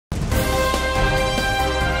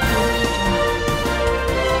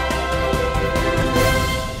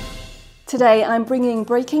Today I'm bringing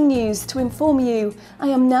breaking news to inform you. I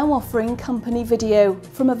am now offering company video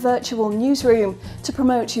from a virtual newsroom to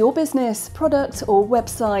promote your business, product or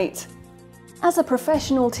website. As a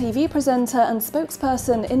professional TV presenter and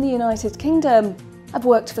spokesperson in the United Kingdom, I've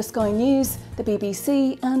worked for Sky News, the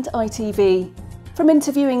BBC and ITV. From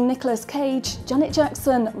interviewing Nicolas Cage, Janet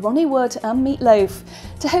Jackson, Ronnie Wood and Meat Loaf,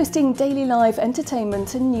 to hosting daily live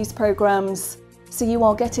entertainment and news programmes. So you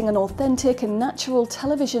are getting an authentic and natural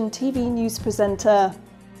television TV news presenter.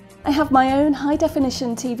 I have my own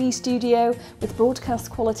high-definition TV studio with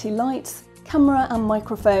broadcast quality lights, camera and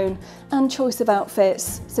microphone, and choice of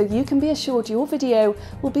outfits, so you can be assured your video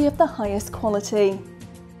will be of the highest quality.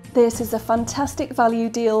 This is a fantastic value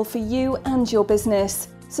deal for you and your business,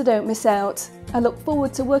 so don't miss out. I look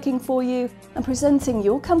forward to working for you and presenting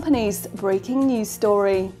your company's breaking news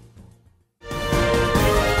story.